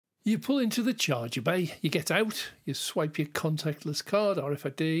You pull into the charger bay, you get out, you swipe your contactless card,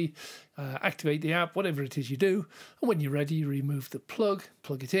 RFID, activate the app, whatever it is you do, and when you're ready, you remove the plug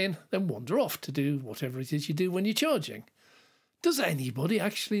it in, then wander off to do whatever it is you do when you're charging. Does anybody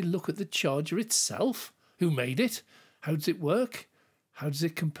actually look at the charger itself? Who made it? How does it work? How does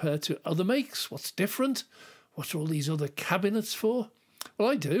it compare to other makes? What's different? What are all these other cabinets for? Well,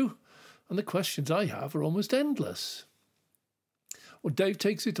 I do, and the questions I have are almost endless. Well, Dave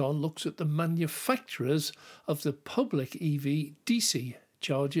takes it on, looks at the manufacturers of the public EV DC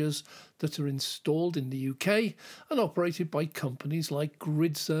chargers that are installed in the UK and operated by companies like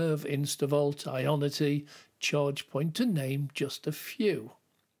GridServe, Instavolt, Ionity, ChargePoint, to name just a few.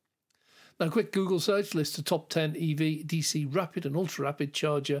 Now, a quick Google search lists the top 10 EV, DC rapid and ultra-rapid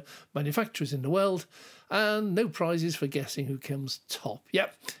charger manufacturers in the world, and no prizes for guessing who comes top.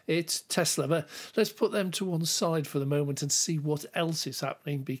 Yep, it's Tesla, but let's put them to one side for the moment and see what else is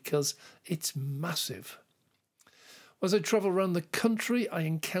happening, because it's massive. As I travel around the country, I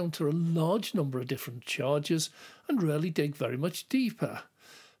encounter a large number of different chargers and rarely dig very much deeper.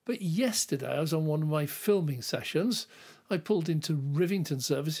 But yesterday, I was on one of my filming sessions. I pulled into Rivington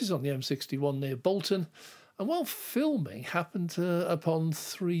services on the M61 near Bolton, and while filming, happened upon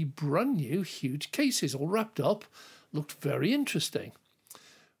 3 brand new huge cases all wrapped up. Looked very interesting.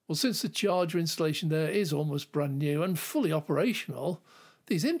 Well, since the charger installation there is almost brand new and fully operational,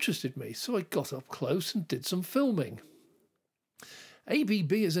 these interested me, so I got up close and did some filming.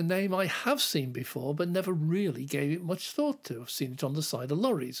 ABB is a name I have seen before, but never really gave it much thought to. I've seen it on the side of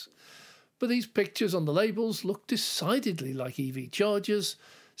lorries. But these pictures on the labels look decidedly like EV chargers,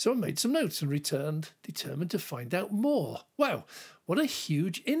 so I made some notes and returned, determined to find out more. Wow, what a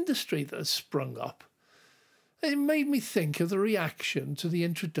huge industry that has sprung up. It made me think of the reaction to the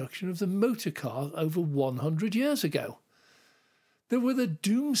introduction of the motor car over 100 years ago. There were the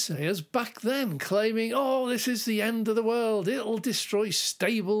doomsayers back then claiming, oh, this is the end of the world. It'll destroy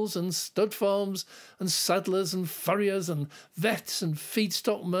stables and stud farms and saddlers and furriers and vets and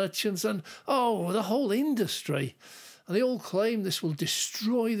feedstock merchants and, oh, the whole industry. And they all claim this will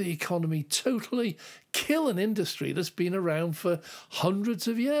destroy the economy totally, kill an industry that's been around for hundreds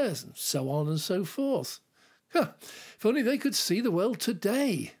of years, and so on and so forth. If only they could see the world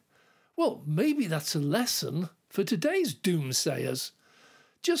today. Well, maybe that's a lesson for today's doomsayers.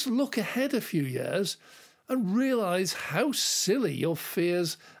 Just look ahead a few years and realise how silly your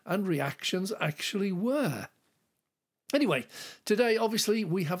fears and reactions actually were. Anyway, today obviously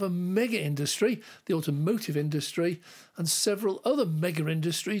we have a mega industry, the automotive industry, and several other mega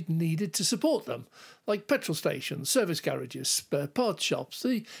industries needed to support them, like petrol stations, service garages, spare parts shops,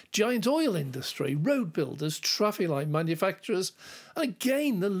 the giant oil industry, road builders, traffic light manufacturers, and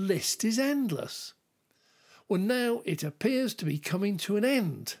again the list is endless. Well, now it appears to be coming to an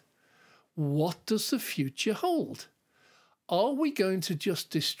end. What does the future hold? Are we going to just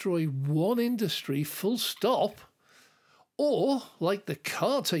destroy one industry full stop? Or, like the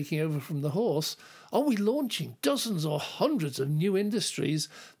car taking over from the horse, are we launching dozens or hundreds of new industries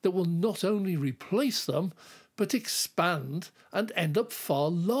that will not only replace them, but expand and end up far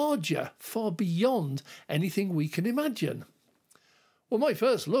larger, far beyond anything we can imagine? Well, my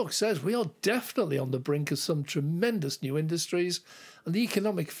first look says we are definitely on the brink of some tremendous new industries, and the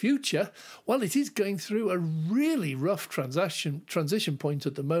economic future, while it is going through a really rough transition point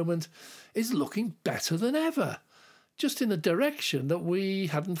at the moment, is looking better than ever, just in a direction that we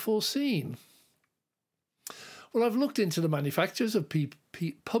hadn't foreseen. Well, I've looked into the manufacturers of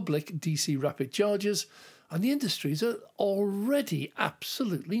public DC rapid chargers, and the industries are already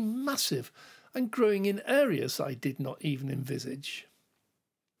absolutely massive and growing in areas I did not even envisage.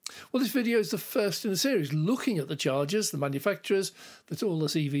 Well, this video is the first in a series looking at the chargers, the manufacturers that all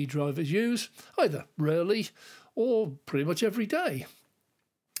us EV drivers use, either rarely or pretty much every day.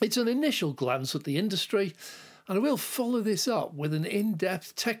 It's an initial glance at the industry, and I will follow this up with an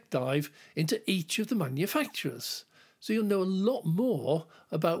in-depth tech dive into each of the manufacturers, so you'll know a lot more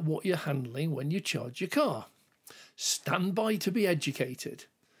about what you're handling when you charge your car. Stand by to be educated.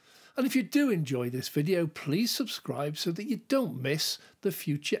 And if you do enjoy this video, please subscribe so that you don't miss the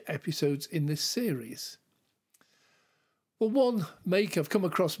future episodes in this series. Well, one make I've come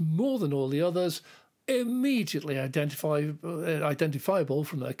across more than all the others, immediately identifiable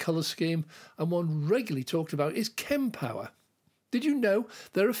from their colour scheme, and one regularly talked about is Kempower. Did you know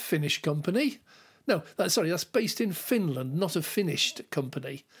they're a Finnish company? No, that's based in Finland, not a finished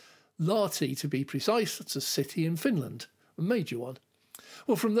company. Lahti, to be precise, that's a city in Finland, a major one.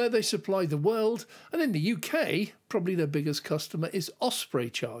 Well, from there they supply the world, and in the UK, probably their biggest customer is Osprey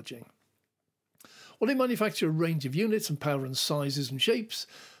Charging. Well, they manufacture a range of units and power and sizes and shapes,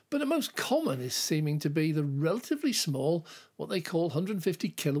 But the most common is seeming to be the relatively small, what they call 150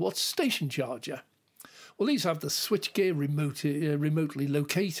 kilowatt station charger. Well, these have the switchgear remotely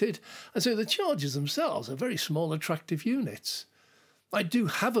located, and so the chargers themselves are very small, attractive units. I do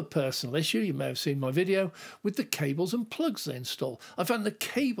have a personal issue, you may have seen my video, with the cables and plugs they install. I found the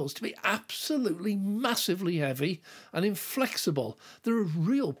cables to be absolutely massively heavy and inflexible. They're a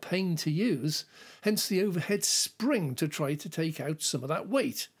real pain to use, hence the overhead spring to try to take out some of that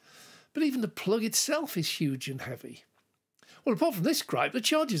weight. But even the plug itself is huge and heavy. Well, apart from this gripe, the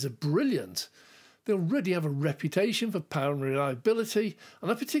chargers are brilliant. They already have a reputation for power and reliability, and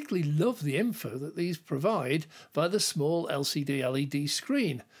I particularly love the info that these provide via the small LCD LED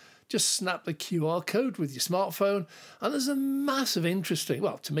screen. Just snap the QR code with your smartphone, and there's a massive interesting,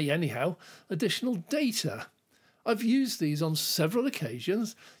 well, to me anyhow, additional data. I've used these on several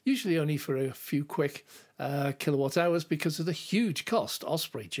occasions, usually only for a few quick kilowatt hours because of the huge cost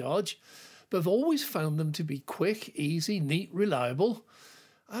Osprey charge, but I've always found them to be quick, easy, neat, reliable,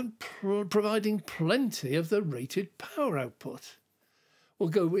 and providing plenty of the rated power output. We'll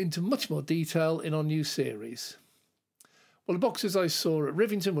go into much more detail in our new series. Well, the boxes I saw at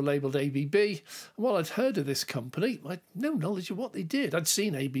Rivington were labelled ABB, and while I'd heard of this company, I had no knowledge of what they did. I'd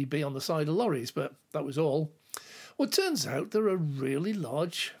seen ABB on the side of lorries, but that was all. Well, it turns out they're a really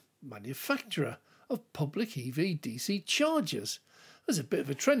large manufacturer of public EV DC chargers. There's a bit of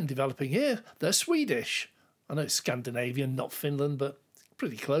a trend developing here. They're Swedish. I know it's Scandinavian, not Finland, but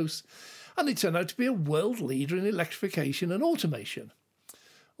pretty close, and they turn out to be a world leader in electrification and automation.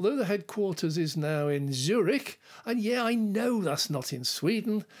 Although the headquarters is now in Zurich, and yeah, I know that's not in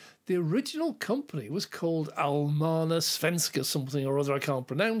Sweden, the original company was called Allmänna Svenska something or other I can't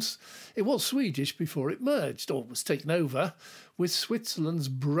pronounce. It was Swedish before it merged, or was taken over, with Switzerland's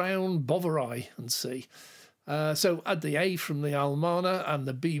Brown Boveri and C. So add the A from the Allmänna and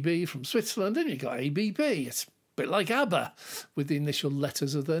the BB from Switzerland, and you got ABB. It's bit like ABBA, with the initial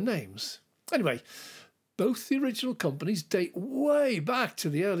letters of their names. Anyway, both the original companies date way back to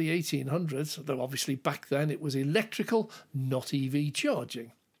the early 1800s, though obviously back then it was electrical, not EV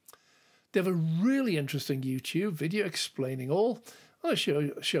charging. They have a really interesting YouTube video explaining all. I'll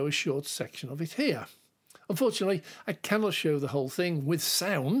show a short section of it here. Unfortunately, I cannot show the whole thing with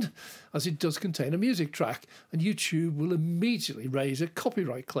sound, as it does contain a music track, and YouTube will immediately raise a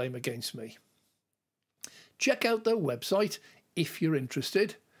copyright claim against me. Check out their website if you're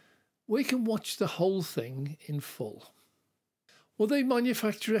interested, where you can watch the whole thing in full. Well, they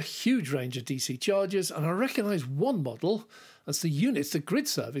manufacture a huge range of DC chargers, and I recognise one model as the units that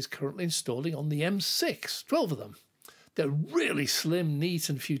GridServe is currently installing on the M6, 12 of them. They're really slim, neat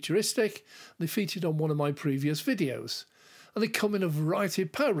and futuristic. They featured on one of my previous videos. And they come in a variety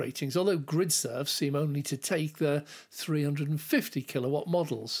of power ratings, although GridServe seem only to take their 350 kilowatt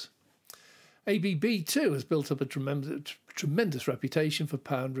models. ABB too has built up a tremendous reputation for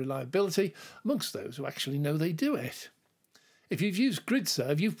power and reliability amongst those who actually know they do it. If you've used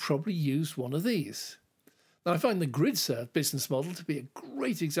GridServe, you've probably used one of these. Now, I find the GridServe business model to be a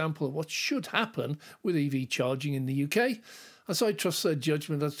great example of what should happen with EV charging in the UK, and so I trust their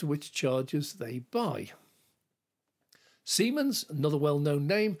judgment as to which chargers they buy. Siemens, another well-known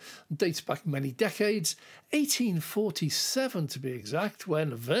name, dates back many decades, 1847 to be exact,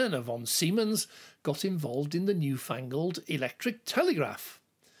 when Werner von Siemens got involved in the newfangled electric telegraph.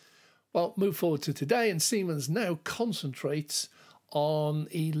 Well, move forward to today, and Siemens now concentrates on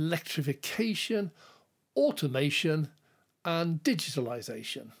electrification, automation and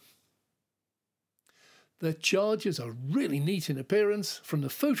digitalisation. The chargers are really neat in appearance from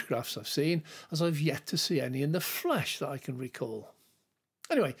the photographs I've seen, as I've yet to see any in the flesh that I can recall.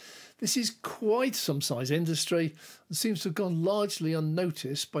 Anyway, this is quite some size industry and seems to have gone largely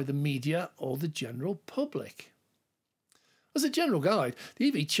unnoticed by the media or the general public. As a general guide, the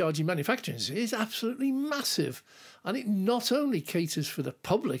EV charging manufacturing is absolutely massive, and it not only caters for the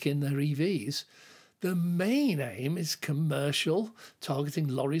public in their EVs, the main aim is commercial, targeting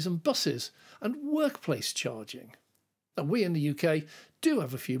lorries and buses, and workplace charging. Now, we in the UK do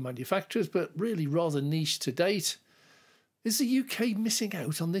have a few manufacturers, but really rather niche to date. Is the UK missing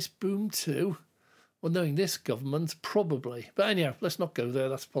out on this boom too? Well, knowing this government, probably. But anyhow, let's not go there,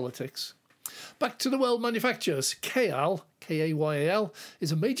 that's politics. Back to the world manufacturers. Kayal, K-A-Y-A-L,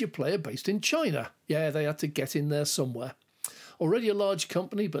 is a major player based in China. Yeah, they had to get in there somewhere. Already a large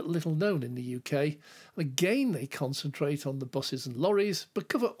company, but little known in the UK. And again, they concentrate on the buses and lorries, but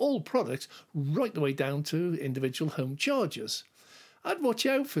cover all products right the way down to individual home chargers. I'd watch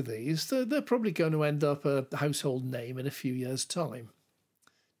out for these. They're probably going to end up a household name in a few years' time.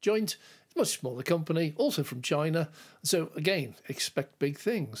 Joint Much smaller company, also from China, so again, expect big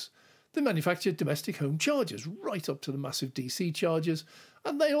things. They manufacture domestic home chargers right up to the massive DC chargers,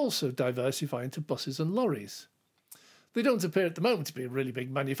 and they also diversify into buses and lorries. They don't appear at the moment to be a really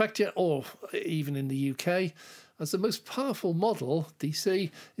big manufacturer, or even in the UK, as the most powerful model, DC,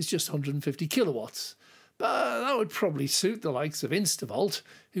 is just 150 kilowatts. But that would probably suit the likes of Instavolt,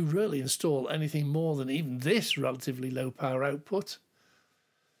 who rarely install anything more than even this relatively low power output.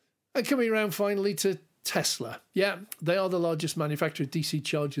 And coming around finally to Tesla. Yeah, they are the largest manufacturer of DC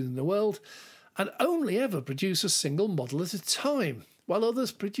chargers in the world and only ever produce a single model at a time, while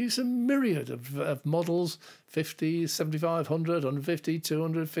others produce a myriad of models, 50, 75, 100, 150,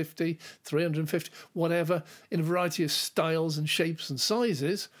 250, 350, whatever, in a variety of styles and shapes and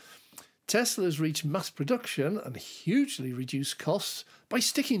sizes. Tesla has reached mass production and hugely reduced costs by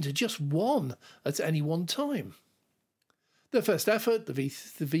sticking to just one at any one time. Their first effort, the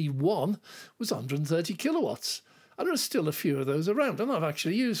V1, was 130 kilowatts, and there are still a few of those around, and I've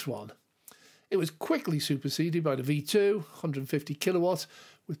actually used one. It was quickly superseded by the V2, 150 kilowatts,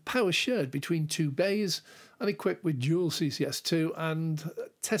 with power shared between two bays and equipped with dual CCS2 and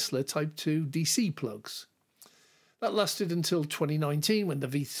Tesla Type 2 DC plugs. That lasted until 2019 when the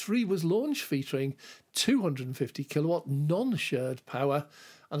V3 was launched, featuring 250 kilowatt non-shared power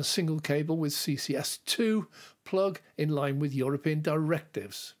and a single cable with CCS2 plug in line with European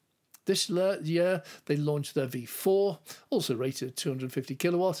directives. This year, they launched their V4, also rated at 250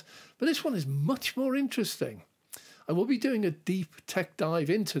 kilowatt, but this one is much more interesting. I will be doing a deep tech dive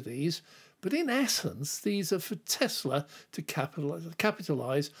into these, but in essence, these are for Tesla to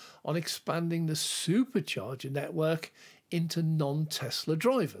capitalise on expanding the supercharger network into non-Tesla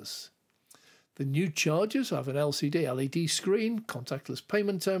drivers. The new chargers have an LCD LED screen, contactless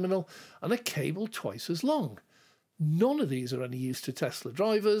payment terminal, and a cable twice as long. None of these are any use to Tesla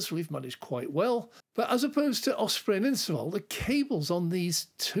drivers. We've managed quite well. But as opposed to Osprey and Instavolt, the cables on these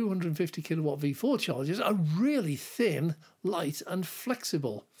 250 kilowatt V4 chargers are really thin, light and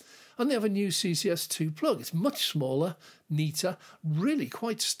flexible. And they have a new CCS2 plug. It's much smaller, neater, really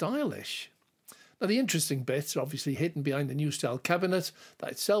quite stylish. Now the interesting bits are obviously hidden behind the new style cabinet.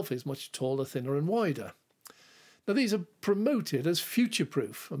 That itself is much taller, thinner and wider. Now these are promoted as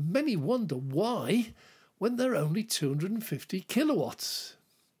future-proof, and many wonder why when they're only 250 kilowatts.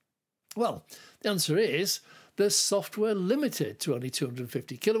 Well, the answer is they're software limited to only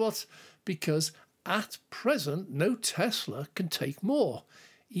 250 kilowatts because at present no Tesla can take more.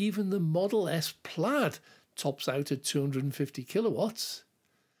 Even the Model S Plaid tops out at 250 kilowatts.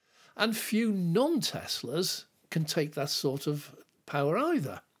 And few non-Teslas can take that sort of power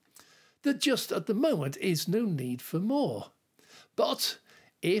either. There just at the moment is no need for more. But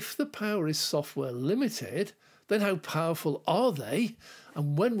if the power is software limited, then how powerful are they,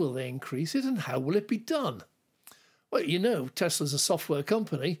 and when will they increase it, and how will it be done? Well, you know, Tesla's a software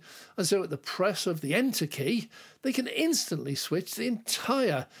company, and so at the press of the Enter key, they can instantly switch the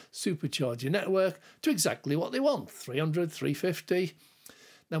entire supercharger network to exactly what they want, 300, 350.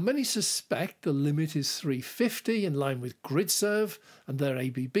 Now, many suspect the limit is 350 in line with GridServe and their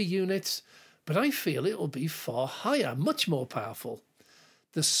ABB units, but I feel it will be far higher, much more powerful.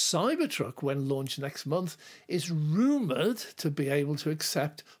 The Cybertruck, when launched next month, is rumoured to be able to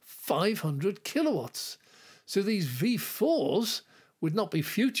accept 500 kilowatts. So these V4s would not be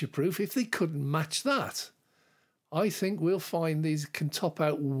future-proof if they couldn't match that. I think we'll find these can top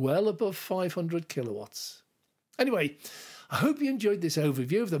out well above 500 kilowatts. Anyway, I hope you enjoyed this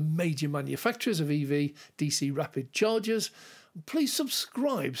overview of the major manufacturers of EV DC rapid chargers. Please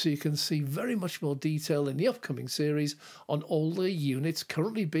subscribe so you can see very much more detail in the upcoming series on all the units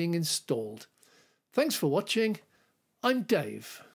currently being installed. Thanks for watching. I'm Dave.